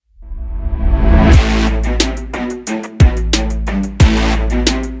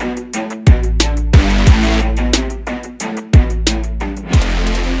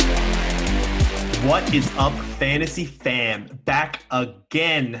What is up, Fantasy Fam? Back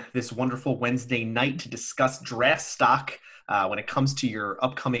again this wonderful Wednesday night to discuss draft stock when it comes to your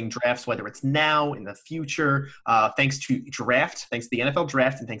upcoming drafts, whether it's now, in the future, thanks to the NFL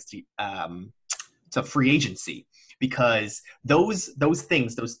draft, and thanks to free agency. Because those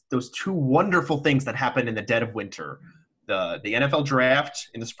two wonderful things that happen in the dead of winter, the NFL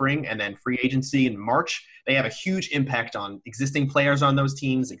draft in the spring and then free agency in March, they have a huge impact on existing players on those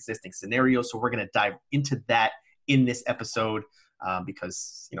teams, existing scenarios. So we're going to dive into that in this episode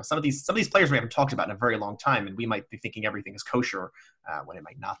because some of these players we haven't talked about in a very long time, and we might be thinking everything is kosher when it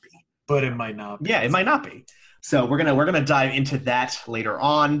might not be. But it might not be. Yeah, it might not be. So we're gonna dive into that later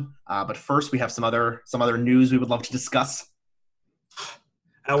on. But first, we have some other news we would love to discuss.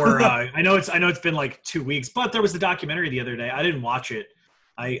 I know it's been like 2 weeks, but there was the documentary the other day. I didn't watch it.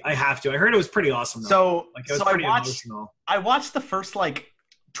 I have to. I heard it was pretty awesome, though. I watched the first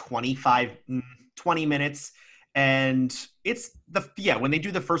 20 minutes, and it's when they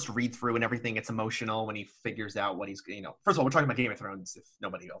do the first read through and everything, it's emotional when he figures out what he's first of all, we're talking about Game of Thrones, if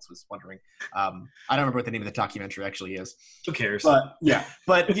nobody else was wondering. I don't remember what the name of the documentary actually is. Who cares?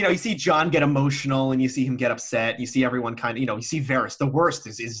 But you see Jon get emotional and you see him get upset. You see everyone kind of, you see Varys. The worst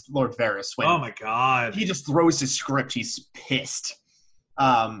is Lord Varys. When oh my God. He just throws his script. He's pissed.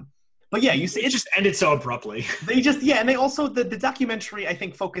 But yeah, you see, it just ended so abruptly. And they also the documentary, I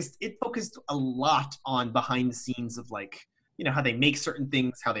think, focused a lot on behind the scenes of how they make certain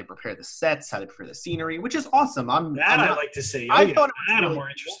things, how they prepare the sets, how they prepare the scenery, which is awesome. I'd like to see. I'm more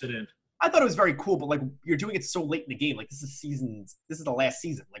interested in. I thought it was very cool, but you're doing it so late in the game. This is the last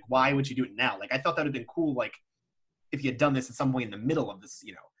season. Why would you do it now? I thought that would have been cool. If you had done this at some point in the middle of this,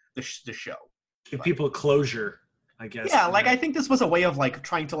 the show. Give people closure. I guess. Yeah, I think this was a way of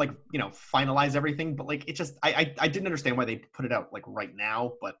trying to finalize everything, but it just I didn't understand why they put it out right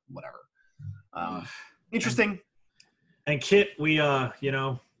now, but whatever. Interesting. And Kit, we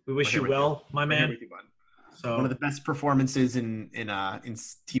wish you well, my man. So one of the best performances in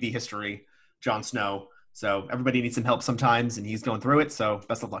TV history, Jon Snow. So everybody needs some help sometimes, and he's going through it. So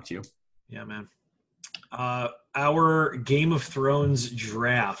best of luck to you. Yeah, man. Our Game of Thrones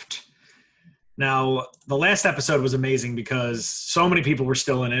draft. Now, the last episode was amazing because so many people were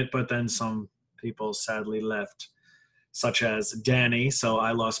still in it, but then some people sadly left, such as Danny. So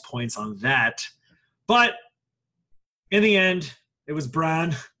I lost points on that. But in the end, it was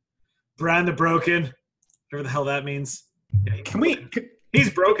Bran the Broken, whatever the hell that means. Yeah, he's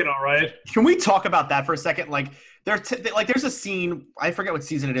broken, all right. Can we talk about that for a second? There's a scene, I forget what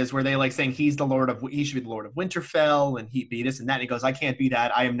season it is, where they saying he should be the Lord of Winterfell, and he be this and that. And he goes, I can't be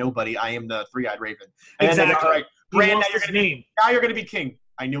that. I am nobody. I am the three-eyed raven. And exactly. All right, Bran, now you're going to be king.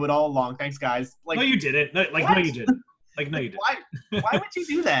 I knew it all along. Thanks, guys. No, you didn't. No, you didn't. No, you didn't. Why would you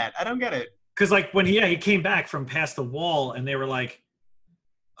do that? I don't get it. Because when he came back from past the wall, and they were like,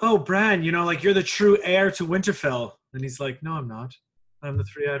 "Oh, Bran, you're the true heir to Winterfell," and he's like, "No, I'm not. I'm the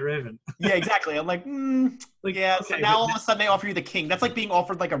three-eyed raven." Yeah, exactly. I'm yeah. Okay, so now all of a sudden they offer you the king. That's like being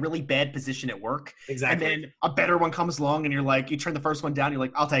offered a really bad position at work. Exactly. And then a better one comes along, and you're you turn the first one down. You're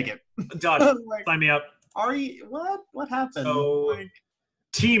like, I'll take it. Done. Sign me up. Are you what? What happened? So,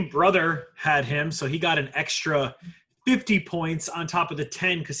 Team Brother had him, so he got an extra 50 points on top of the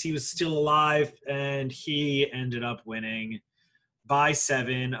 10 because he was still alive, and he ended up winning by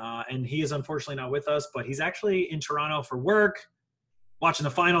 7. And he is unfortunately not with us, but he's actually in Toronto for work, watching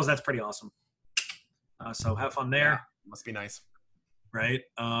the finals. That's pretty awesome. So have fun there. Yeah, must be nice. Right?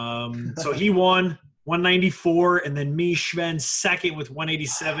 So he won 194, and then me, Schwen, second with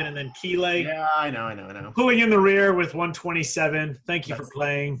 187, and then Keeley. Yeah, I know. Pulling in the rear with 127. Thank you for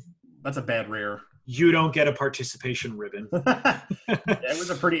playing. That's a bad rear. You don't get a participation ribbon.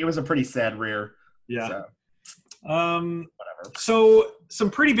 It was a pretty sad rear. Yeah. So, whatever. So some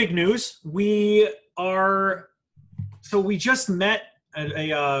pretty big news. We just met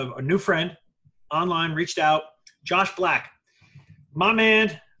a new friend online, reached out, Josh Black. My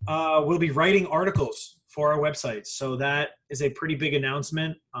man will be writing articles for our website. So that is a pretty big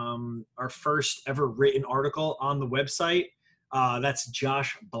announcement. Our first ever written article on the website. That's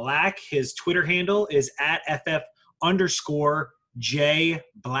Josh Black. His Twitter handle is @FF_J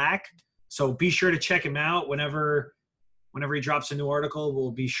Black. So be sure to check him out whenever he drops a new article.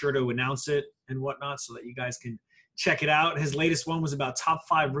 We'll be sure to announce it and whatnot so that you guys can check it out. His latest one was about top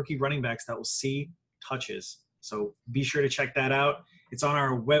 5 rookie running backs that will see touches. So be sure to check that out. It's on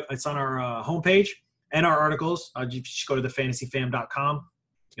our homepage and our articles. You just go to thefantasyfam.com.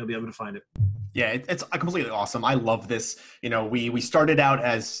 You'll be able to find it. Yeah, it's completely awesome. I love this. We started out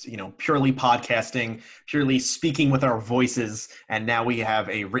as, purely podcasting, purely speaking with our voices, and now we have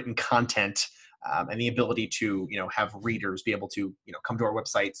a written content and the ability to, have readers be able to, come to our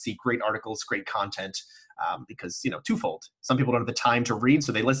website, see great articles, great content, because, twofold. Some people don't have the time to read,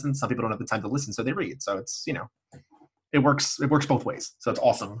 so they listen. Some people don't have the time to listen, so they read. So it's, it works both ways. So it's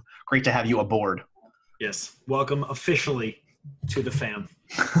awesome. Great to have you aboard. Yes. Welcome officially to the fam.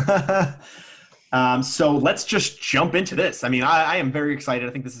 So let's just jump into this. I mean, I am very excited.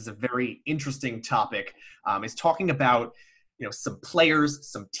 I think this is a very interesting topic. Is talking about, some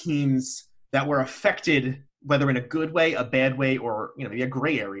players, some teams that were affected, whether in a good way, a bad way, or, maybe a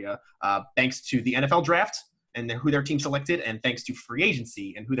gray area, thanks to the NFL draft and who their team selected, and thanks to free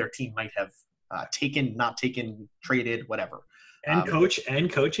agency and who their team might have taken, not taken, traded, whatever. And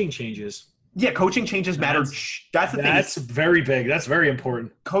coaching changes. Yeah, coaching changes matter. That's the thing. That's very big. That's very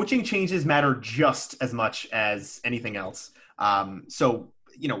important. Coaching changes matter just as much as anything else. So,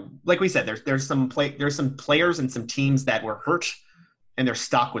 like we said, there's some players and some teams that were hurt and their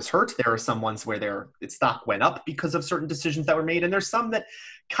stock was hurt. There are some ones where their stock went up because of certain decisions that were made, and there's some that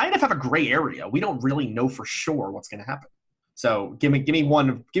kind of have a gray area. We don't really know for sure what's going to happen. So give me one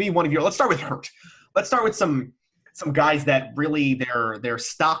of your. Let's start with hurt. Let's start with some guys that really their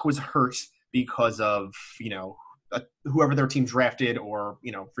stock was hurt because of, whoever their team drafted or,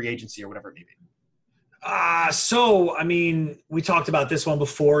 free agency or whatever it may be. So, I mean, we talked about this one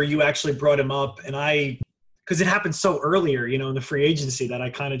before. You actually brought him up, and because it happened so earlier, in the free agency that I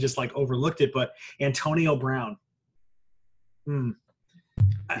kind of just overlooked it. But Antonio Brown, yeah.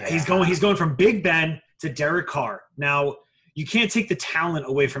 He's going from Big Ben to Derek Carr. Now, you can't take the talent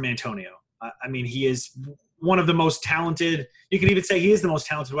away from Antonio. I mean, he is one of the most talented. You could even say he is the most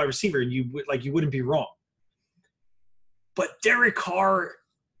talented wide receiver, and you wouldn't be wrong. But Derek Carr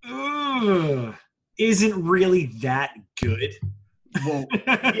isn't really that good. Well,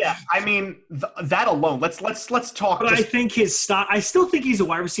 yeah, I mean that alone. Let's talk. But I think his stock. I still think he's a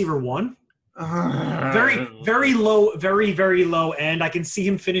wide receiver one. Very, very low, very, very low end. I can see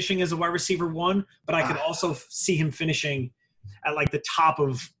him finishing as a wide receiver one, but I could also see him finishing at the top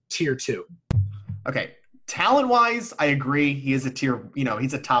of tier 2. Okay. Talent-wise, I agree. He is a tier,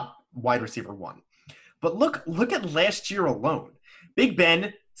 he's a top wide receiver 1. But look at last year alone. Big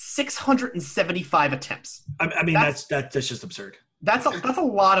Ben, 675 attempps. I mean, that's just absurd. That's a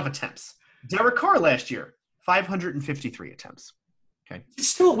lot of attempts. Derek Carr last year, 553 attempts. Okay.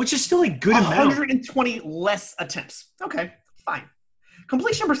 Which is still a good amount. 120 less attempts. Okay, fine.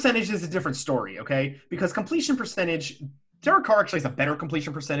 Completion percentage is a different story, okay? Because completion percentage, Derek Carr actually has a better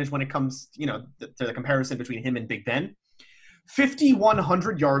completion percentage when it comes, to the comparison between him and Big Ben.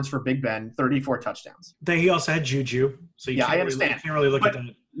 5,100 yards for Big Ben, 34 touchdowns. He also had Juju. So I understand. You can't really look at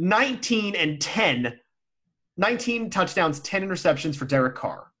that. 19 and 10, 19 touchdowns, 10 interceptions for Derek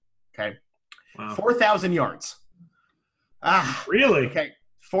Carr. Okay. Wow. 4,000 yards. Really? Okay.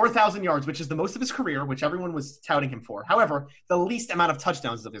 4,000 yards, which is the most of his career, which everyone was touting him for. However, the least amount of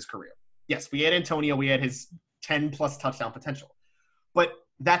touchdowns of his career. Yes, we had Antonio. We had his 10-plus touchdown potential. But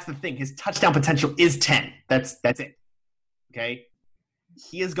that's the thing. His touchdown potential is 10. That's it. Okay?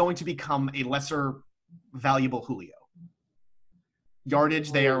 He is going to become a lesser valuable Julio.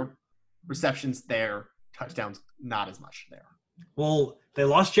 Yardage there, receptions there, touchdowns not as much there. Well, they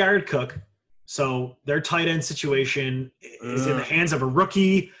lost Jared Cook, so their tight end situation is in the hands of a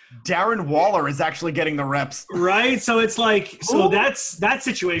rookie. Darren Waller is actually getting the reps. Right? So it's that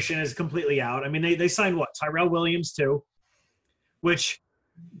situation is completely out. I mean, they signed Tyrell Williams too, which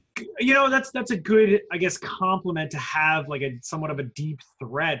that's a good, I guess, compliment to have a somewhat of a deep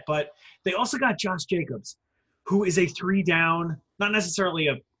threat. But they also got Josh Jacobs, who is a 3-down, not necessarily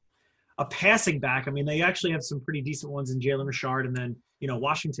a passing back. I mean, they actually have some pretty decent ones in Jalen Richard, and then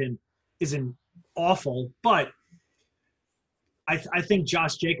Washington isn't awful, but I think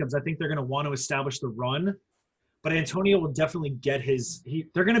Josh Jacobs, I think they're going to want to establish the run, but Antonio will definitely get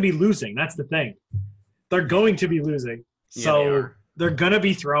they're going to be losing. That's the thing. They're going to be losing. Yeah, so they're going to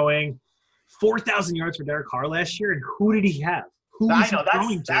be throwing 4,000 yards for Derek Carr last year. And who did he have? That's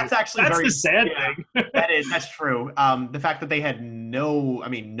actually the sad thing. That's true. The fact that they had no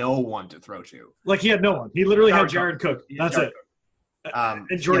one to throw to. He had no one. He literally had Jared Cook. That's it.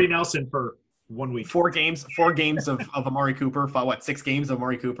 And Jordy Nelson for 1 week. 4 games of Amari Cooper. 6 games of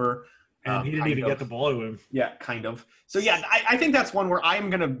Amari Cooper. And he didn't even get the ball to him. Yeah, kind of. So, yeah, I think that's one where I'm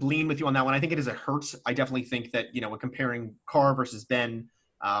going to lean with you on that one. I think it is a hurt. I definitely think that, when comparing Carr versus Ben,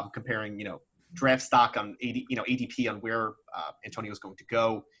 comparing, draft stock on ADP on where Antonio is going to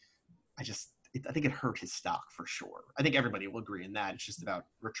go, I think it hurt his stock for sure. I think everybody will agree in that. It's just about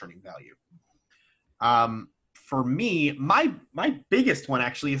returning value. For me, my biggest one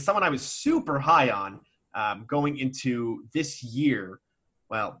actually is someone I was super high on going into this year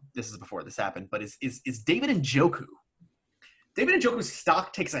well, this is before this happened, but is David Njoku. David Njoku's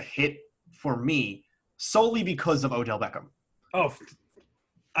stock takes a hit for me solely because of Odell Beckham. Oh,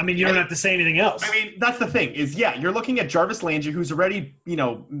 I mean, you don't have to say anything else. I mean, that's the thing is, yeah, you're looking at Jarvis Landry, who's already,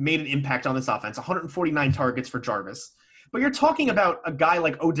 made an impact on this offense, 149 targets for Jarvis. But you're talking about a guy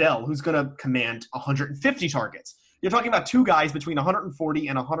like Odell who's going to command 150 targets. You're talking about two guys between 140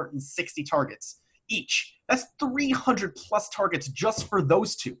 and 160 targets each. That's 300-plus targets just for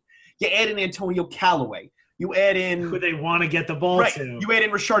those two. You add in Antonio Callaway. You add in – who they want to get the ball to. You add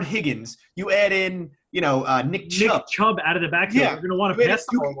in Rashard Higgins. You add in – Nick Chubb. Nick Chubb out of the backfield. Yeah. You're going to want to pass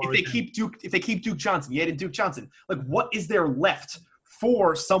the ball more. If they keep Duke Johnson, you added Duke Johnson. Like, what is there left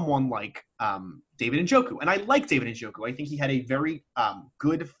for someone like David Njoku? And I like David Njoku. I think he had a very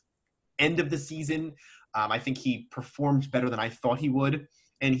good end of the season. I think he performed better than I thought he would.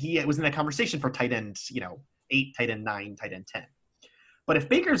 And he was in that conversation for tight end, 8, tight end 9, tight end 10. But if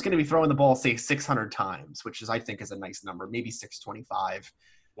Baker's going to be throwing the ball, say, 600 times, which I think is a nice number, maybe 625.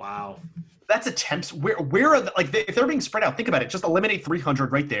 Wow. That's attempts. Where are if they're being spread out, think about it. Just eliminate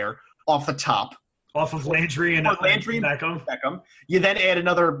 300 right there off the top. Off of Landry and Beckham. You then add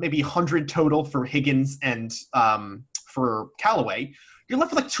another maybe 100 total for Higgins and for Callaway. You're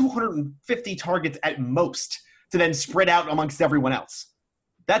left with like 250 targets at most to then spread out amongst everyone else.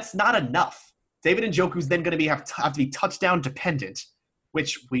 That's not enough. David Njoku's then going to have to be touchdown dependent,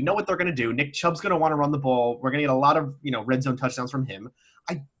 which we know what they're going to do. Nick Chubb's going to want to run the ball. We're going to get a lot of red zone touchdowns from him.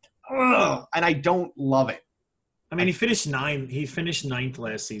 And I don't love it. I mean, he finished ninth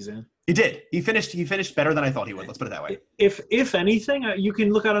last season. He did. He finished better than I thought he would. Let's put it that way. If anything, you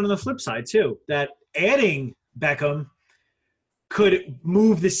can look at it on the flip side too. That adding Beckham could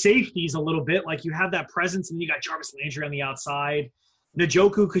move the safeties a little bit. Like you have that presence, and you got Jarvis Landry on the outside.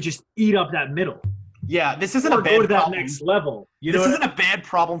 Njoku could just eat up that middle. Yeah, this isn't a bad go to that problem. Next level. This isn't a bad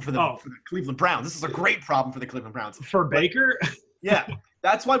problem for the Cleveland Browns. This is a great problem for the Cleveland Browns. For Baker? Yeah.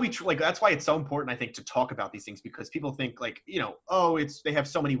 That's why that's why it's so important, I think, to talk about these things, because people think they have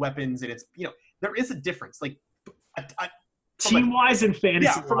so many weapons, and it's there is a difference. Like team-wise and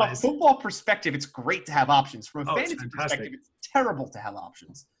fantasy-wise. Yeah, from a football perspective, it's great to have options. From a fantasy perspective, it's terrible to have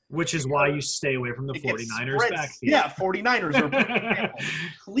options. Which is why you stay away from the 49ers backfield. Yeah, 49ers are a perfect example.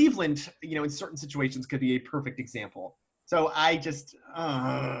 Cleveland, in certain situations could be a perfect example. So I just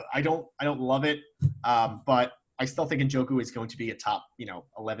I don't love it, but I still think Njoku is going to be a top,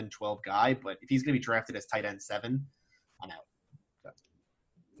 11, 12 guy. But if he's going to be drafted as tight end 7, I'm out. That's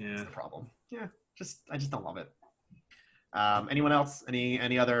the problem. Yeah, I just don't love it. Anyone else?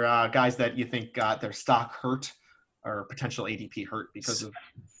 Any other guys that you think got their stock hurt or potential ADP hurt because of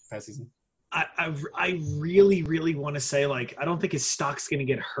past season? I really, really want to say, I don't think his stock's going to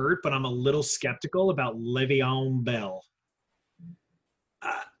get hurt, but I'm a little skeptical about Le'Veon Bell.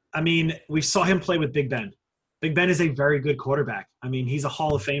 I mean, we saw him play with Big Ben. Big Ben is a very good quarterback. I mean, he's a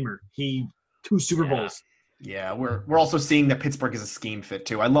Hall of Famer. 2 Super Bowls. Yeah, we're also seeing that Pittsburgh is a scheme fit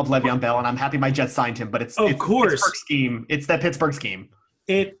too. I love Le'Veon Bell, and I'm happy my Jets signed him, but it's Pittsburgh scheme. It's that Pittsburgh scheme.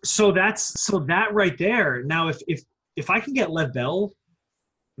 So that right there. Now, if I can get Lev Bell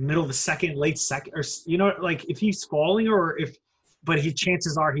middle of the second, late second, or if he's falling, but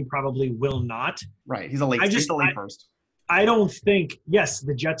chances are he probably will not. Right, he's a late first. I don't think. Yes,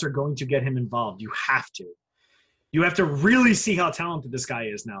 the Jets are going to get him involved. You have to. You have to really see how talented this guy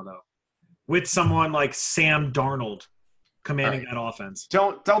is now, though, with someone like Sam Darnold commanding that offense.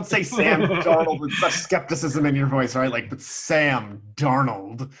 Don't say Sam Darnold with such skepticism in your voice, right? But Sam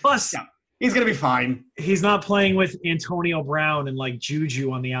Darnold. Plus, he's going to be fine. He's not playing with Antonio Brown and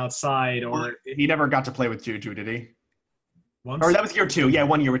Juju on the outside. He never got to play with Juju, did he? Once? Or that was year 2. Yeah,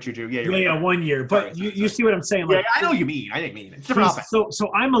 1 year with Juju. Yeah, 1 year. But you see what I'm saying? I know what you mean. I didn't mean it. It's different offense.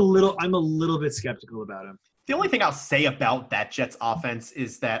 So I'm a little bit skeptical about him. The only thing I'll say about that Jets offense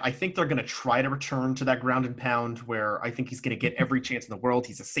is that I think they're going to try to return to that ground and pound where I think he's going to get every chance in the world.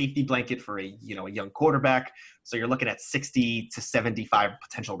 He's a safety blanket for a young quarterback. So you're looking at 60 to 75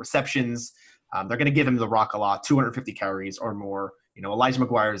 potential receptions. They're going to give him the rock a lot, 250 carries or more. Elijah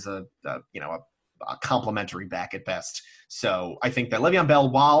McGuire is a complimentary back at best. So I think that Le'Veon Bell,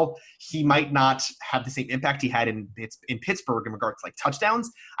 while he might not have the same impact he had in Pittsburgh in regards to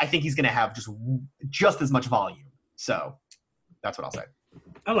touchdowns, I think he's going to have just as much volume. So that's what I'll say.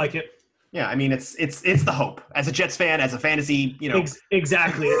 I like it. Yeah, I mean it's the hope. As a Jets fan, as a fantasy,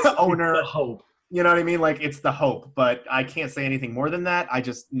 exactly it's owner, it's the hope. You know what I mean? It's the hope, but I can't say anything more than that. I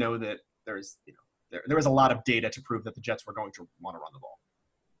just know that there's there was a lot of data to prove that the Jets were going to want to run the ball.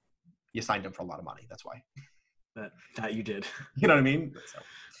 You signed him for a lot of money. That's why. That you did. You know what I mean? So,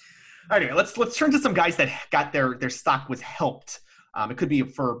 anyway, let's turn to some guys that got their stock was helped It could be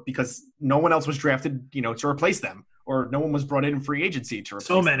because no one else was drafted, to replace them, or no one was brought in free agency to replace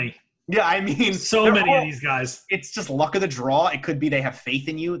So many. them. Yeah, I mean, so many of these guys. It's just luck of the draw. It could be they have faith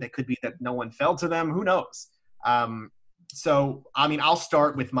in you. That could be that no one fell to them. Who knows? So, I mean, I'll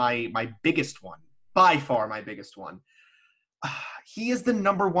start with my biggest one, by far my biggest one. He is the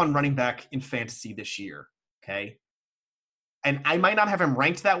number one running back in fantasy this year, okay? And I might not have him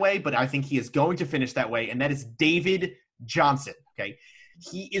ranked that way, but I think he is going to finish that way, and that is David Johnson, okay?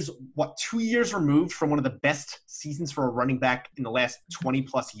 He is, 2 years removed from one of the best seasons for a running back in the last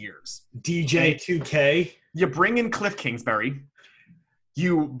 20-plus years. DJ 2K. You bring in Cliff Kingsbury.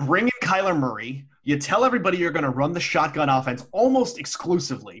 You bring in Kyler Murray. You tell everybody you're going to run the shotgun offense almost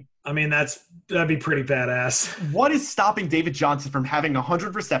exclusively. I mean, that'd be pretty badass. What is stopping David Johnson from having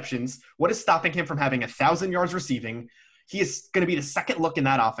 100 receptions? What is stopping him from having 1,000 yards receiving? He is going to be the second look in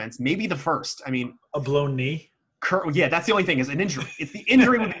that offense, maybe the first. I mean, a blown knee. Yeah, that's the only thing is an injury. It's the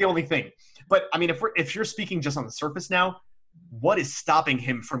injury would be the only thing. But I mean, if you're speaking just on the surface now, what is stopping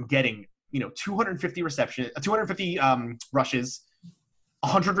him from getting 250 receptions, 250 rushes,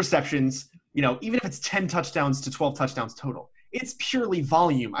 100 receptions? Even if it's 10 touchdowns to 12 touchdowns total, it's purely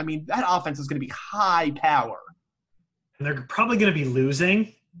volume. I mean, that offense is going to be high power, and they're probably going to be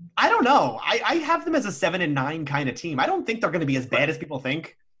losing. I don't know. I have them as a 7-9 kind of team. I don't think they're going to be as bad as people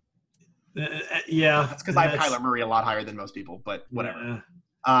think. Yeah, that's because I have Kyler Murray a lot higher than most people, but whatever.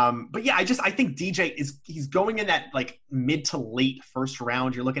 Yeah. But yeah, I think DJ he's going in that like mid to late first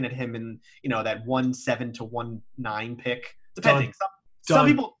round. You're looking at him in that 1-7 to 1-9 pick, depending. Some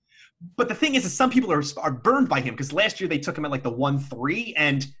people, but the thing is some people are burned by him because last year they took him at like the 1-3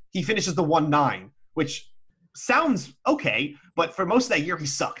 and he finishes the 1-9, which sounds okay, but for most of that year he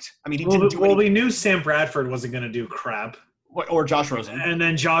sucked. I mean, he didn't do anything. Well, we knew Sam Bradford wasn't going to do crap. Or Josh Rosen, and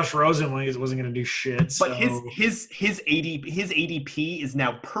then Josh Rosen wasn't going to do shit. So. But his ADP is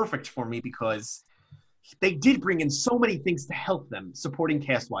now perfect for me because they did bring in so many things to help them, supporting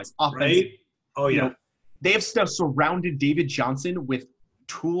cast wise, offense. Right? Oh yeah, they have surrounded David Johnson with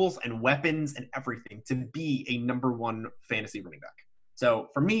tools and weapons and everything to be a number one fantasy running back. So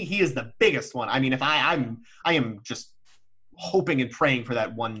for me, he is the biggest one. I mean, if I am just hoping and praying for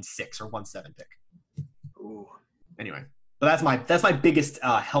that 1-6 or 1-7 pick. Ooh. Anyway. But that's my biggest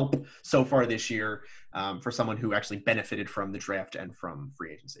help so far this year for someone who actually benefited from the draft and from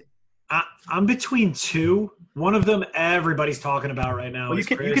free agency. I'm between two. One of them everybody's talking about right now. Well, you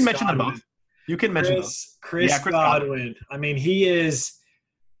can mention them both. You can mention those. Chris Godwin. I mean, he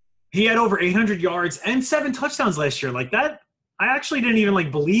had over 800 yards and 7 touchdowns last year. Like that, I actually didn't even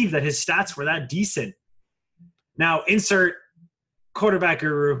believe that his stats were that decent. Now, insert quarterback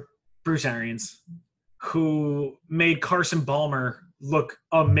guru Bruce Arians, who made Carson Palmer look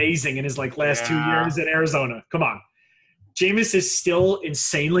amazing in his last 2 years in Arizona. Come on. Jameis is still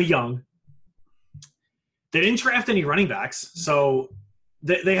insanely young. They didn't draft any running backs, so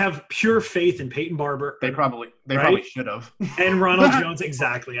they have pure faith in Peyton Barber. They probably should have. And Ronald Jones,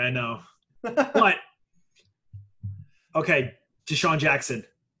 exactly, I know. But, okay, Deshaun Jackson,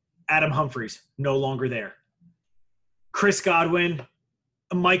 Adam Humphries, no longer there. Chris Godwin,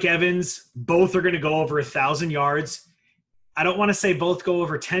 Mike Evans, both are going to go over 1,000 yards. I don't want to say both go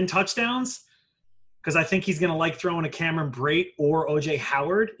over 10 touchdowns because I think he's going to like throwing a Cameron Brate or OJ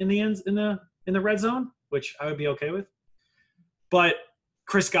Howard in the red zone, which I would be okay with. But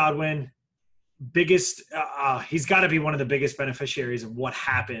Chris Godwin, biggest he's got to be one of the biggest beneficiaries of what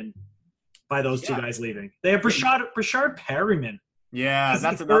happened by those two guys leaving. They have Brashard Perryman. Yeah,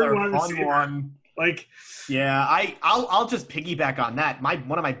 that's another fun one. I'll just piggyback on that.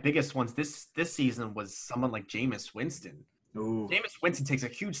 One of my biggest ones this season was someone like Jameis Winston. Ooh. Jameis Winston takes a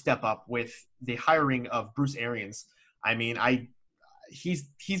huge step up with the hiring of Bruce Arians. I mean,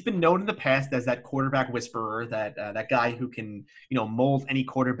 he's been known in the past as that quarterback whisperer, that guy who can mold any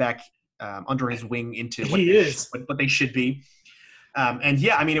quarterback under his wing into what they should be.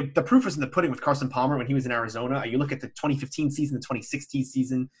 The proof was in the pudding with Carson Palmer when he was in Arizona. You look at the 2015 season, the 2016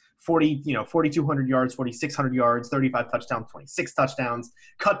 season, 4,200 yards, 4,600 yards, 35 touchdowns, 26 touchdowns,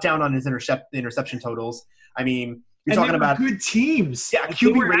 cut down on his interception totals. I mean, you're talking about good teams. Yeah,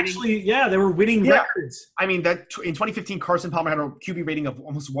 QB rating. They were winning records. I mean, that in 2015, Carson Palmer had a QB rating of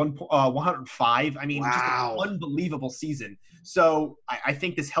almost 105. I mean, just an unbelievable season. So I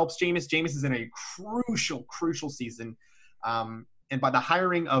think this helps Jameis. Jameis is in a crucial season. And by the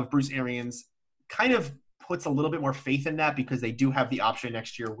hiring of Bruce Arians, kind of puts a little bit more faith in that because they do have the option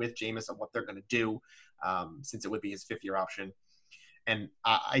next year with Jameis of what they're going to do, since it would be his 5th-year option. And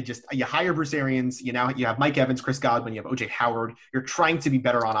you hire Bruce Arians. You have Mike Evans, Chris Godwin, you have OJ Howard. You're trying to be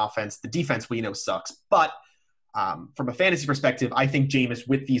better on offense. The defense we know sucks, but From a fantasy perspective, I think Jameis,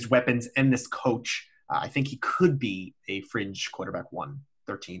 with these weapons and this coach, I think he could be a fringe quarterback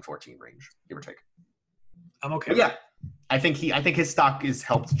 13, 14 range, give or take. I'm okay. But yeah, I think his stock is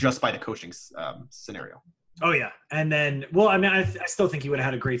helped just by the coaching scenario. Oh yeah, and then I still think he would have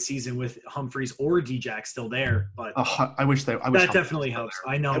had a great season with Humphreys or D-Jack still there, but I wish that Humphreys definitely helps.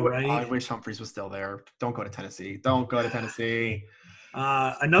 I know, right? I wish Humphreys was still there. Don't go to Tennessee. Don't go to Tennessee.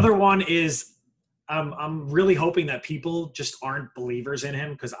 Another one is I'm really hoping that people just aren't believers in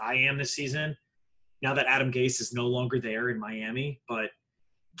him, because I am this season. Now that Adam Gase is no longer there in Miami, but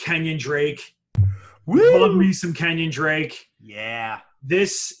Kenyon Drake, love me some Kenyon Drake. Yeah,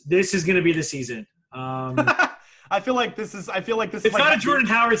 this is going to be the season. I feel like this is. It's not a Jordan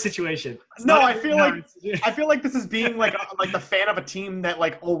Howard situation. I feel like this is being like the fan of a team that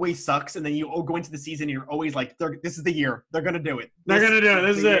like always sucks, and then you go into the season and you're always like, this is the year they're gonna do it. They're gonna do it.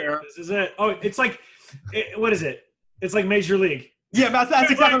 This is it. Oh, it's like, what is it? It's like Major League. Yeah, that's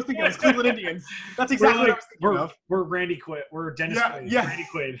exactly what I was thinking. It's Cleveland Indians. That's exactly what I was thinking of. We're Randy Quaid. We're Dennis Quaid. Yeah. Randy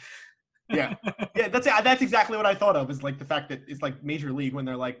Quaid. Yeah. That's exactly what I thought of, is like the fact that it's like Major League when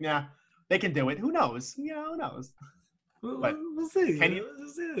they're like, nah, they can do it. Who knows? Yeah, who knows? But we'll see.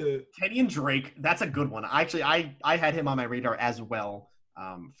 Kenyon Drake, that's a good one. Actually, I had him on my radar as well,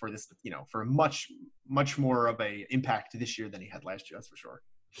 for this, for much more of a impact this year than he had last year. That's for sure.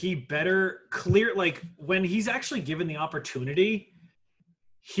 He better clear, like, when he's actually given the opportunity,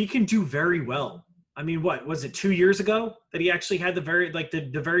 he can do very well. I mean, what was it, 2 years ago that he actually had the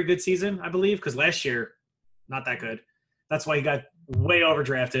very good season, I believe? Because last year, not that good. That's why he got way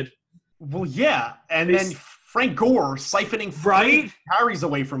overdrafted. Well, yeah, and then Frank Gore siphoning carries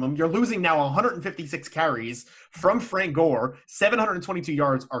away from him. You're losing now 156 carries from Frank Gore. 722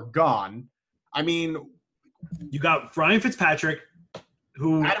 yards are gone. I mean, you got Ryan Fitzpatrick,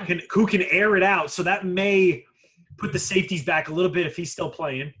 who can air it out, so that may put the safeties back a little bit if he's still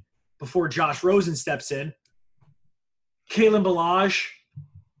playing before Josh Rosen steps in. Kalen Ballage,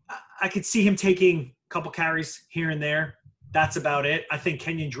 I could see him taking a couple carries here and there. That's about it. I think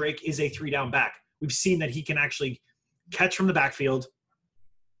Kenyon Drake is a 3-down back. We've seen that he can actually catch from the backfield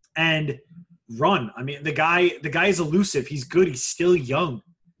and run. I mean, the guy is elusive. He's good. He's still young.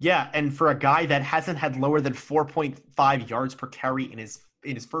 Yeah, and for a guy that hasn't had lower than 4.5 yards per carry in his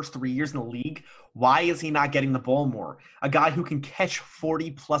first 3 years in the league, why is he not getting the ball more? A guy who can catch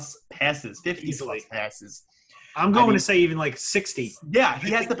 40-plus passes, 50-plus passes. I'm going to say even like 60. Yeah,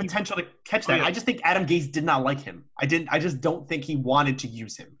 he has the potential to catch that. I just think Adam Gase did not like him. I just don't think he wanted to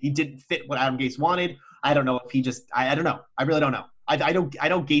use him. He didn't fit what Adam Gase wanted. I don't know if he just – I don't know. I really don't know. I know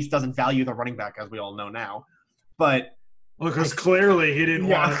Gase doesn't value the running back, as we all know now. But – well, because clearly he didn't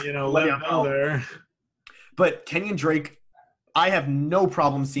want to, let him go there. But Kenyon Drake, I have no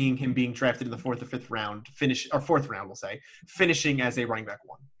problem seeing him being drafted in the fourth round, we'll say, finishing as a running back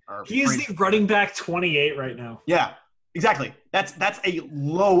 1. He is the running back 28 right now. Yeah, exactly. That's a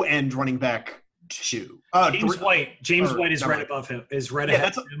low end running back 2. James White is right above him.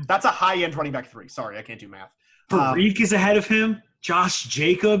 That's a high end running back 3. Sorry, I can't do math. Farik is ahead of him. Josh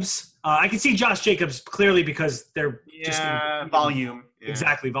Jacobs. I can see Josh Jacobs clearly because they're just volume. Yeah.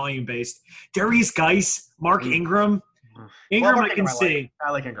 Exactly, volume based. Darius Geis, Mark Ingram. I can see.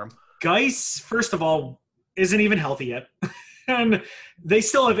 I like Ingram. Geis, first of all, isn't even healthy yet. And they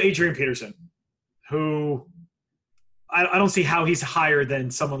still have Adrian Peterson, who I don't see how he's higher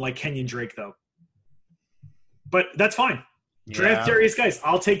than someone like Kenyon Drake, though. But that's fine. Yeah. Draft Darius Geis.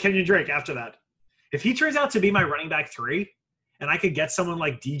 I'll take Kenyon Drake after that. If he turns out to be my running back 3 and I could get someone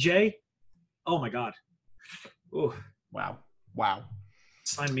like DJ, oh, my God. Ooh. Wow.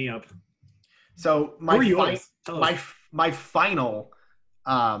 Sign me up. So my final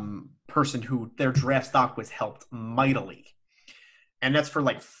person who their draft stock was helped mightily. And that's for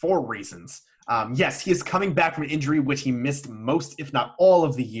like 4 reasons. Yes, he is coming back from an injury which he missed most, if not all,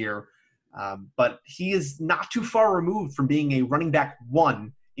 of the year. But he is not too far removed from being a running back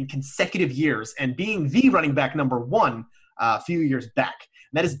 1 in consecutive years and being the running back number 1 a few years back.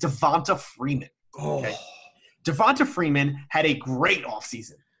 And that is Devonta Freeman. Okay? Devonta Freeman had a great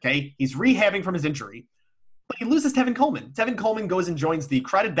offseason. Okay? He's rehabbing from his injury. But he loses Tevin Coleman. Tevin Coleman goes and joins the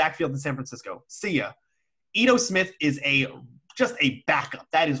crowded backfield in San Francisco. See ya. Ito Smith is just a backup.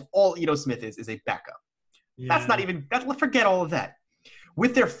 That is all Ito Smith is a backup. Yeah. That's not even – forget all of that.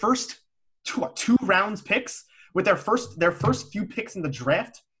 With their first two rounds picks, with their first few picks in the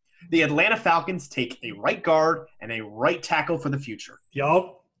draft, the Atlanta Falcons take a right guard and a right tackle for the future.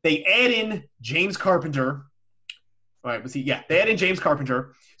 Yup. They add in James Carpenter. All right, they add in James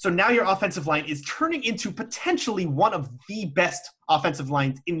Carpenter. So now your offensive line is turning into potentially one of the best offensive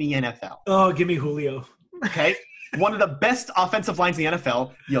lines in the NFL. Oh, give me Julio. Okay? One of the best offensive lines in the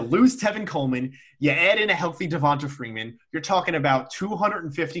NFL. You lose Tevin Coleman. You add in a healthy Devonta Freeman. You're talking about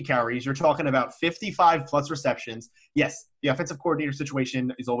 250 carries. You're talking about 55-plus receptions. Yes, the offensive coordinator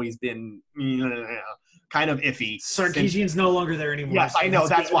situation has always been kind of iffy. Sarkisian's no longer there anymore. Yes, I know.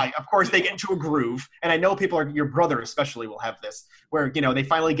 That's why. Of course, they get into a groove. And I know your brother especially will have this, where, they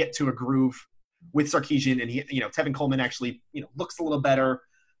finally get to a groove with Sarkisian, and Tevin Coleman actually, looks a little better.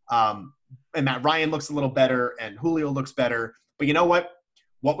 And Matt Ryan looks a little better, and Julio looks better. But you know what?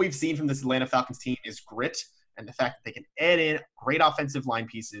 What we've seen from this Atlanta Falcons team is grit, and the fact that they can add in great offensive line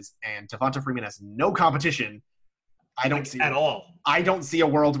pieces, and Devonta Freeman has no competition. I don't see at all. I don't see a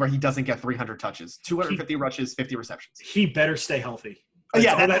world where he doesn't get 300 touches, 250 rushes, 50 receptions. He better stay healthy.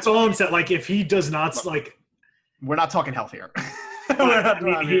 That's all I'm saying. Like, if he does not, we're not talking health here.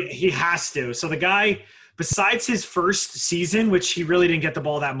 He has to. So the guy, besides his first season, which he really didn't get the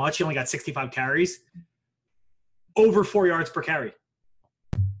ball that much, he only got 65 carries, over 4 yards per carry.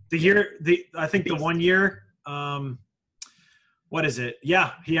 I think the 1 year, what is it?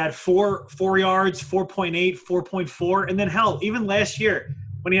 Yeah, he had 4 yards, 4.8, 4.4, and then hell, even last year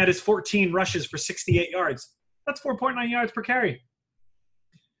when he had his 14 rushes for 68 yards, that's 4.9 yards per carry.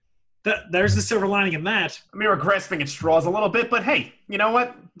 There's the silver lining in that. I mean, we're grasping at straws a little bit, but hey, you know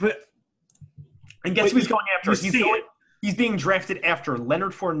what? And guess who he's going after? He's being drafted after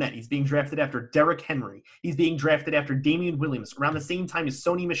Leonard Fournette. He's being drafted after Derrick Henry. He's being drafted after Damian Williams around the same time as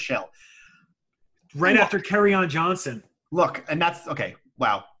Sony Michel. Right after Kerryon Johnson. Look, and that's – okay,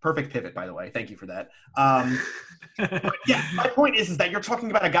 wow, perfect pivot, by the way. Thank you for that. But yeah, my point is that you're talking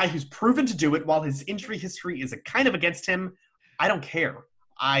about a guy who's proven to do it while his injury history is kind of against him. I don't care.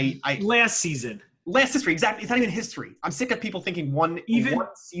 Last season. Last history, exactly. It's not even history. I'm sick of people thinking one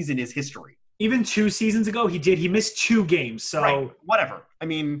season is history. Even 2 seasons ago, he missed 2 games. So right. Whatever. I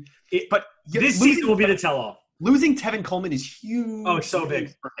mean, this season will be the tell-all. Losing Tevin Coleman is huge. Oh, it's so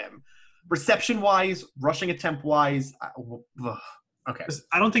big for him. Reception-wise, rushing attempt-wise, okay.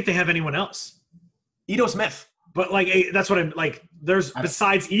 I don't think they have anyone else. Ito Smith. But that's what I'm like. There's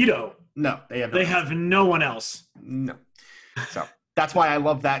besides Ito. No, they have no one else. No. So that's why I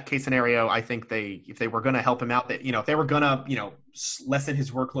love that case scenario. I think if they were going to help him out, that if they were going to lessen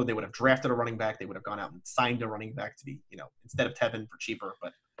his workload, they would have drafted a running back. They would have gone out and signed a running back to be instead of Tevin for cheaper.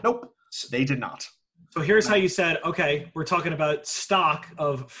 But nope, they did not. So here's how you said, okay, we're talking about stock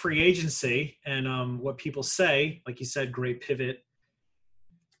of free agency and what people say. Like you said, great pivot.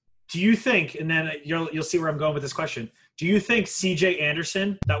 Do you think, and then you'll see where I'm going with this question, do you think C.J.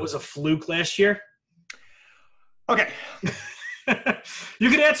 Anderson, that was a fluke last year? Okay. You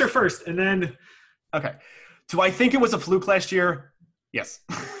can answer first, and then. Okay. Do I think it was a fluke last year? Yes.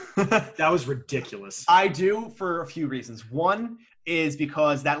 That was ridiculous. I do for a few reasons. One is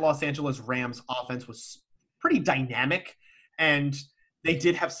because that Los Angeles Rams offense was pretty dynamic, and they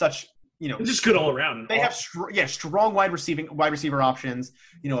did have such just good all around. They have strong wide receiver options.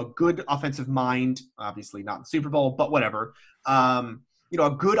 A good offensive mind. Obviously not in the Super Bowl, but whatever. A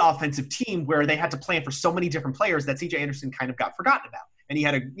good offensive team where they had to plan for so many different players that C.J. Anderson kind of got forgotten about, and he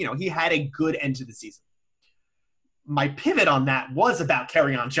had a good end to the season. My pivot on that was about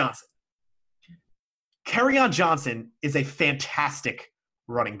Kerryon Johnson. Kerryon Johnson is a fantastic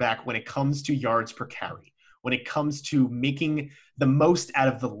running back when it comes to yards per carry, when it comes to making the most out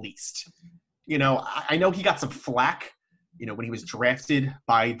of the least. I know he got some flack, when he was drafted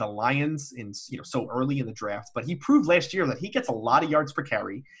by the Lions so early in the draft, but he proved last year that he gets a lot of yards per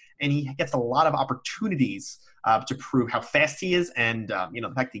carry, and he gets a lot of opportunities to prove how fast he is and,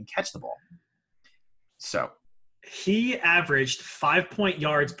 the fact that he can catch the ball. So he averaged 5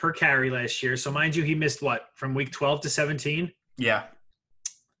 yards per carry last year. So mind you, he missed from week 12 to 17? Yeah.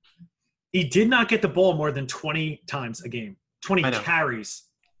 He did not get the ball more than 20 times a game. 20 carries,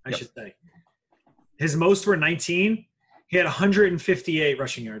 I should say. His most were 19. He had 158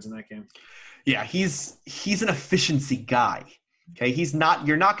 rushing yards in that game. Yeah, he's an efficiency guy. Okay,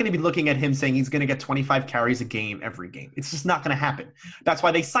 you're not going to be looking at him saying he's going to get 25 carries a game every game. It's just not going to happen. That's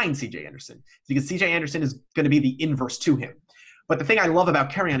why they signed C.J. Anderson, because C.J. Anderson is going to be the inverse to him. But the thing I love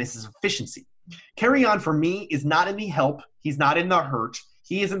about Kerryon is his efficiency. Kerryon, for me, is not in the help. He's not in the hurt.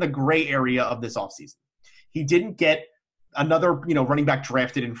 He is in the gray area of this offseason. He didn't get another, running back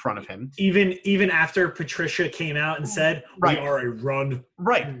drafted in front of him. Even after Patricia came out and said, we are a run.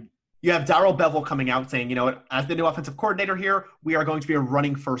 Right. You have Darrell Bevell coming out saying, as the new offensive coordinator here, we are going to be a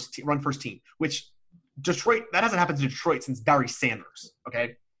run first team, which Detroit, that hasn't happened to Detroit since Barry Sanders.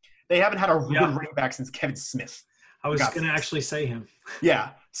 Okay. They haven't had a good running back since Kevin Smith. I was going to actually say him.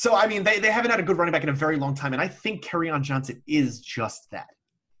 Yeah. So, I mean, they haven't had a good running back in a very long time. And I think Kerryon Johnson is just that.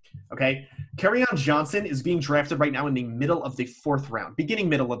 Okay. Kerryon Johnson is being drafted right now in the middle of the 4th round, beginning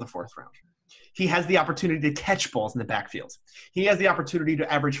middle of the 4th round. He has the opportunity to catch balls in the backfield. He has the opportunity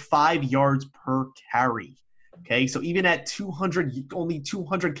to average 5 yards per carry. Okay, so even at only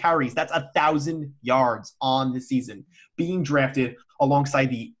 200 carries, that's 1,000 yards on the season. Being drafted alongside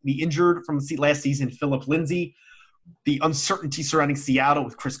the injured from last season, Philip Lindsay, the uncertainty surrounding Seattle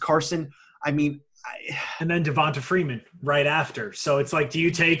with Chris Carson. I mean, and then Devonta Freeman right after. So it's like, do you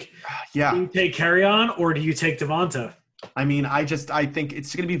take Kerryon or do you take Devonta? I mean, I think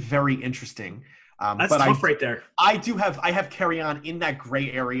it's going to be very interesting. That's tough right there. I have Kerryon in that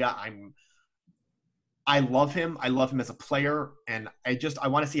gray area. I love him. I love him as a player, and I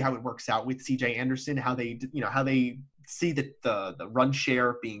want to see how it works out with CJ Anderson, how they see the run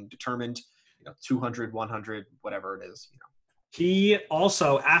share being determined, 200, 100, whatever it is. He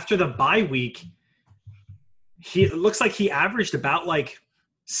also, after the bye week, it looks like he averaged about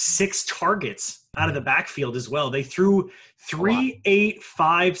 6 targets out of the backfield as well. They threw 3, 8,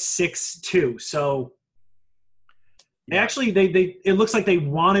 5, 6, 2. So they actually it looks like they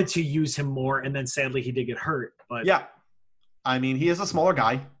wanted to use him more, and then sadly he did get hurt. But yeah, I mean, he is a smaller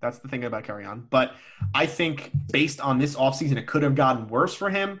guy. That's the thing about Kerryon. But I think based on this offseason, it could have gotten worse for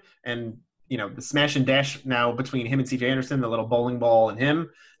him. And the smash and dash now between him and CJ Anderson, the little bowling ball and him,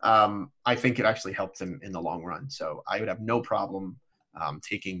 I think it actually helped him in the long run. So I would have no problem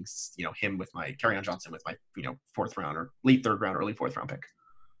taking him with my Kerryon Johnson with my 4th round or late 3rd round, early 4th round pick.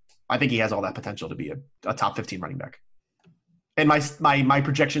 I think he has all that potential to be a top 15 running back. And my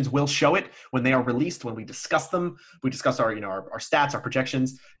projections will show it when they are released, when we discuss them. We discuss our stats, our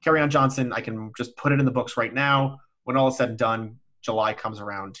projections. Kerryon Johnson, I can just put it in the books right now. When all is said and done, July comes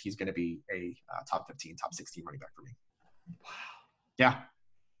around, he's going to be a top 15, top 16 running back for me. Wow. Yeah.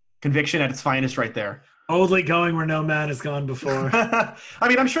 Conviction at its finest right there. Boldly going where no man has gone before. I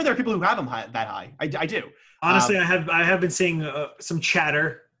mean, I'm sure there are people who have him that high. I do. Honestly, I have been seeing some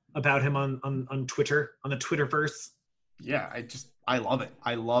chatter about him on Twitter, on the Twitterverse. Yeah, I love it.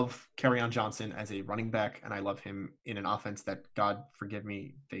 I love Kerryon Johnson as a running back, and I love him in an offense that, God forgive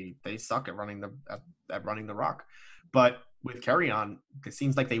me, they suck at running the rock. But with Kerryon, it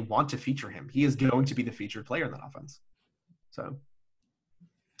seems like they want to feature him. He is going to be the featured player in that offense. So,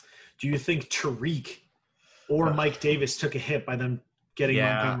 do you think Tariq or Mike Davis took a hit by them getting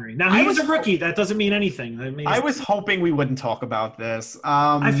Montgomery? Now, he was a rookie. That doesn't mean anything. I was hoping we wouldn't talk about this.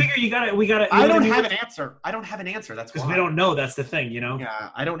 I figure we got to. I don't have an answer. That's because we don't know. That's the thing, Yeah,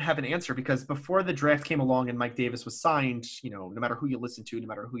 I don't have an answer because before the draft came along and Mike Davis was signed, no matter who you listen to, no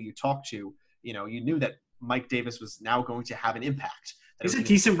matter who you talk to, you knew that Mike Davis was now going to have an impact. He's a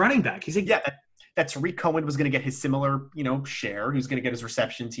decent running back. That Tariq Cohen was going to get his similar, share. He was going to get his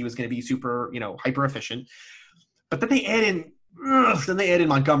receptions. He was going to be super, hyper efficient. But then they add in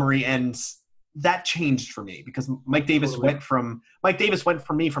Montgomery, and that changed for me because Mike Davis went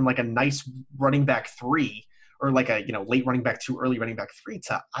for me from like a nice running back 3 or like a late running back 2, early running back 3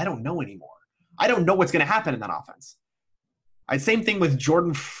 to I don't know anymore. I don't know what's going to happen in that offense. Same thing with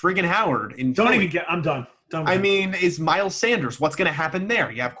Jordan friggin' Howard. I'm done. I mean, is Miles Sanders? What's going to happen there?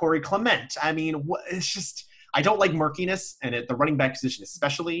 You have Corey Clement. I mean, it's just I don't like murkiness, and at the running back position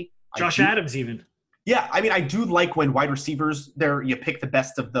especially. Josh Adams even. Yeah, I mean, I do like when wide receivers, you pick the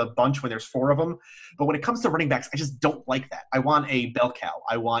best of the bunch when there's 4 of them. But when it comes to running backs, I just don't like that. I want a bell cow.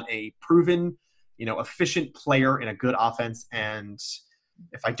 I want a proven, efficient player in a good offense. And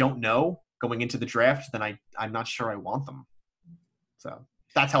if I don't know going into the draft, then I'm not sure I want them. So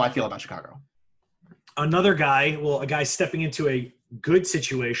that's how I feel about Chicago. Another guy, a guy stepping into a good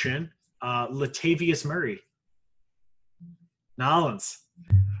situation, Latavius Murray. Nolans.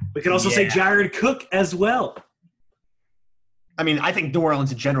 We could also say Jared Cook as well. I mean, I think New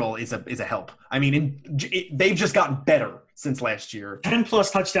Orleans in general is a help. I mean, they've just gotten better since last year.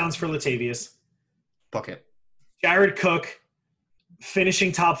 10+ touchdowns for Latavius. Bucket. Jared Cook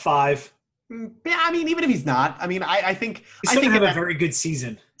finishing top 5. Yeah, I mean, even if he's not, I mean, I think he's going to have a very good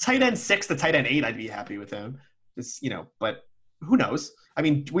season. Tight end 6 to tight end 8, I'd be happy with him. But who knows? I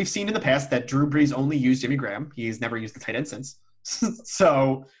mean, we've seen in the past that Drew Brees only used Jimmy Graham. He's never used the tight end since.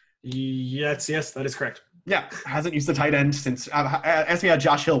 So yes, that is correct. Yeah, hasn't used the tight end since. Ask me how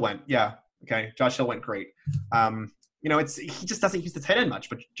Josh Hill went. Yeah, okay, Josh Hill went great. He just doesn't use the tight end much.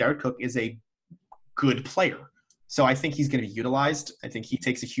 But Jared Cook is a good player, so I think he's going to be utilized. I think he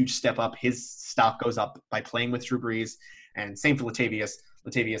takes a huge step up. His stock goes up by playing with Drew Brees, and same for Latavius.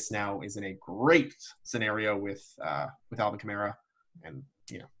 Latavius now is in a great scenario with Alvin Kamara, and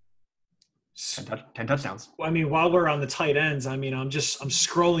 10 touchdowns. I mean, while we're on the tight ends, I mean, I'm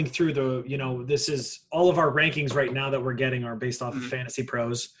scrolling through this is all of our rankings right now that we're getting are based off of Fantasy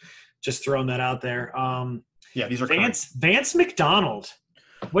Pros. Just throwing that out there. Yeah, these are Vance McDonald.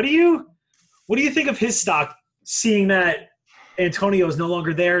 What do you think of his stock? Seeing that Antonio is no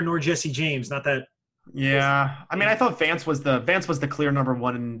longer there, nor Jesse James. Not that. Yeah, I mean, I thought Vance was the clear number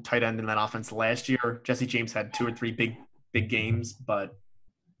one tight end in that offense last year. Jesse James had 2 or 3 big games, but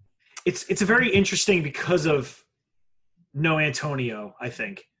it's a very interesting because of no Antonio. I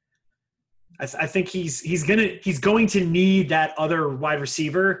think he's going to need that other wide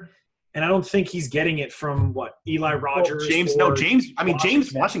receiver, and I don't think he's getting it from Eli Rogers. James. I mean,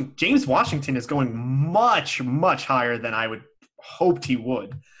 James Washington is going much higher than I would hoped he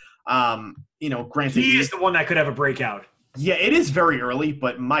would. Granted, he is the one that could have a breakout. Yeah, it is very early,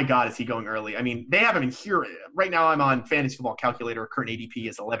 but my God, is he going early? I mean, they have him in here right now. I'm on Fantasy Football Calculator. Current ADP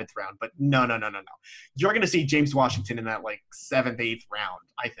is 11th round, but no. You're going to see James Washington in that 7th, 8th round,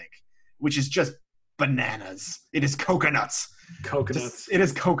 I think, which is just bananas. It is coconuts. It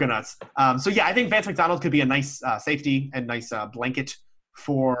is coconuts. So yeah, I think Vance McDonald could be a nice safety and nice blanket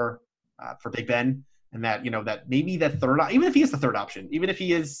for Big Ben. And that maybe that third, even if he is the third option, even if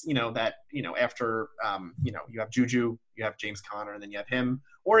he is, after, you have Juju, you have James Conner, and then you have him,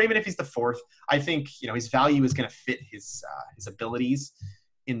 or even if he's the fourth, I think, his value is going to fit his abilities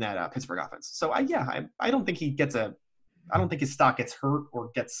in that Pittsburgh offense. So I don't think I don't think his stock gets hurt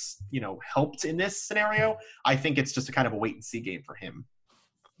or gets, helped in this scenario. I think it's just a kind of a wait and see game for him.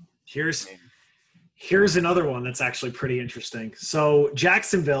 Here's another one that's actually pretty interesting. So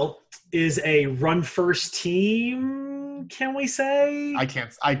Jacksonville is a run first team, can we say? I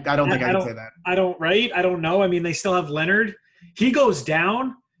can't. I don't think I can say that. I don't know. I mean, they still have Leonard. He goes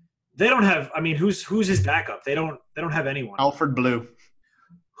down. They don't have. I mean, who's his backup? They don't have anyone. Alfred Blue,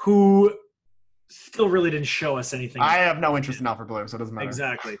 who still really didn't show us anything. I have no interest in Alfred Blue, so it doesn't matter.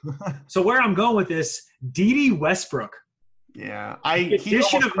 Exactly. So where I'm going with this, D.D. Westbrook. Yeah, the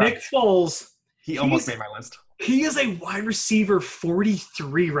addition of Nick Foles. He almost made my list. He is a wide receiver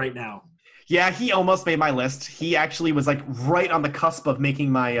 43 right now. Yeah, he almost made my list. He actually was right on the cusp of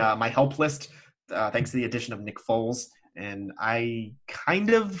making my my help list, thanks to the addition of Nick Foles. And I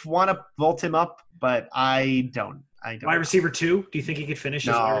kind of want to vault him up, but I don't. Wide receiver 2? Do you think he could finish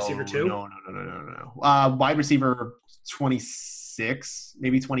as wide receiver 2? No. Wide receiver 26,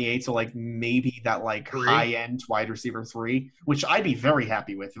 maybe 28. So maybe that high end wide receiver 3, which I'd be very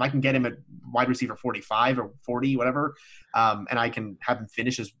happy with if I can get him at wide receiver 45 or 40, whatever, and I can have him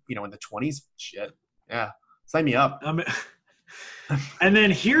finish as in the 20s. Shit, yeah, sign me up. And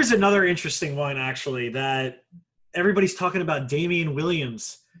then here's another interesting one actually that everybody's talking about. Damian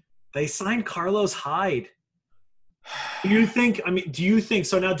Williams. They signed Carlos Hyde. Do you think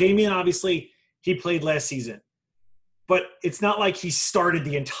so? Now Damian, obviously he played last season, but it's not like he started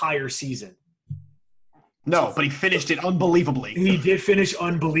the entire season. No, but he finished it unbelievably. He did finish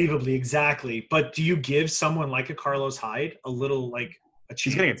unbelievably, exactly. But do you give someone like a Carlos Hyde a little a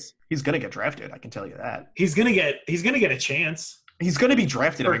chance? He's gonna get drafted. I can tell you that. He's gonna get a chance. He's gonna be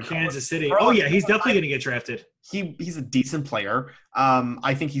drafted for Kansas City. Oh yeah, he's definitely gonna get drafted. He's a decent player.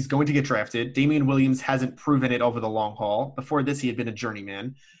 I think he's going to get drafted. Damian Williams hasn't proven it over the long haul. Before this, he had been a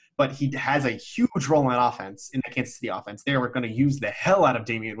journeyman. But he has a huge role in offense, in the Kansas City offense. They are going to use the hell out of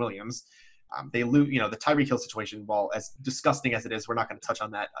Damian Williams. They lose, the Tyreek Hill situation, while as disgusting as it is, we're not going to touch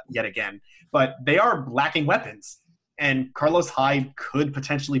on that yet again. But they are lacking weapons. And Carlos Hyde could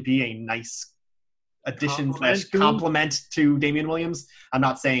potentially be a nice addition / complement to Damian Williams. I'm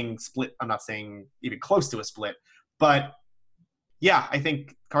not saying split. I'm not saying even close to a split. But, yeah, I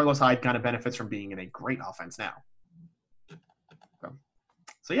think Carlos Hyde kind of benefits from being in a great offense now.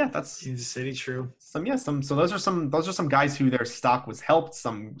 So yeah, that's Kansas City. True. So those are some guys who their stock was helped.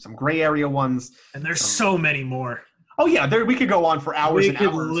 Some gray area ones, and there's so many more. Oh yeah, we could go on for hours and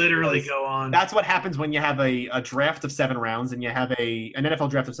hours. We could literally go on. That's what happens when you have a draft of 7 rounds and you have an NFL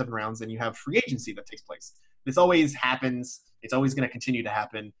draft of 7 rounds and you have free agency that takes place. This always happens. It's always going to continue to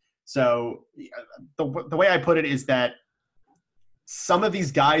happen. So the way I put it is that some of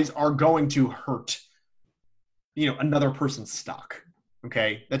these guys are going to hurt, another person's stock.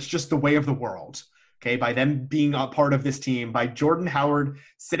 Okay, that's just the way of the world. Okay, by them being a part of this team, by Jordan Howard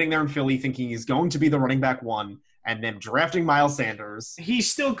sitting there in Philly thinking he's going to be the running back 1, and then drafting Miles Sanders. He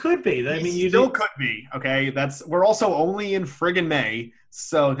still could be. He still could be. Okay, we're also only in friggin' May,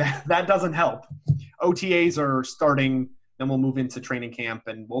 so that doesn't help. OTAs are starting, then we'll move into training camp,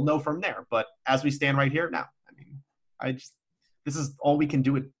 and we'll know from there. But as we stand right here now, this is all we can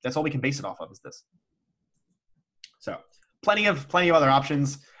do. That's all we can base it off of is this. So. Plenty of other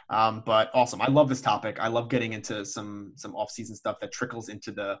options. But awesome. I love this topic. I love getting into some off-season stuff that trickles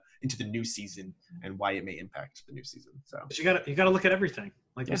into the new season and why it may impact the new season. So you gotta look at everything.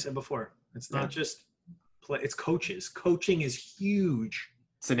 Like I said before, it's not just play. It's coaches. Coaching is huge.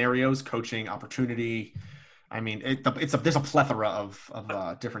 Scenarios, coaching, opportunity. I mean, there's a plethora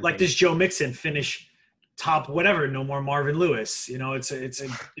of different. Like things. this Joe Mixon finish top whatever. No more Marvin Lewis. You know, it's a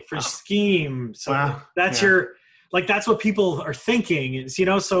different scheme. So that's your. Like, that's what people are thinking is, you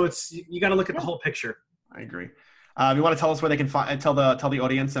know, so you got to look at the whole picture. I agree. You want to tell us where they can tell the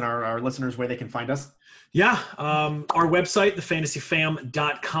audience and our listeners where they can find us? Yeah. Our website,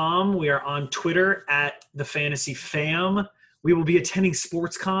 thefantasyfam.com. We are on Twitter at thefantasyfam. We will be attending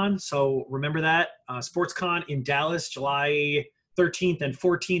SportsCon. So remember that SportsCon in Dallas, July 13th and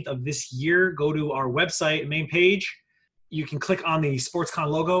 14th of this year. Go to our website main page. You can click on the SportsCon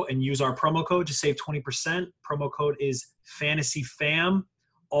logo and use our promo code to save 20%. Promo code is FantasyFam,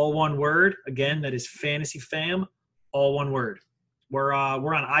 all one word. Again, that is FantasyFam, all one word. We're on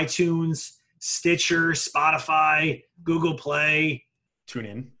iTunes, Stitcher, Spotify, Google Play.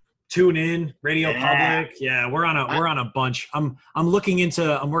 Tune in, Radio Public. Yeah, we're on a bunch. I'm working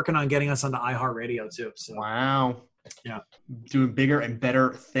on getting us onto iHeartRadio too. So wow. Yeah, doing bigger and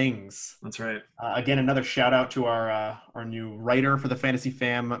better things. That's right. Again, another shout out to our new writer for the Fantasy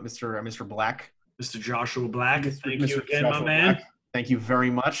Fam, Mr. Black, Mr. Joshua Black. Thank you again, Joshua my man. Black. Thank you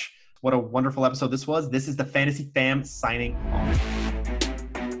very much. What a wonderful episode this was. This is the Fantasy Fam signing off.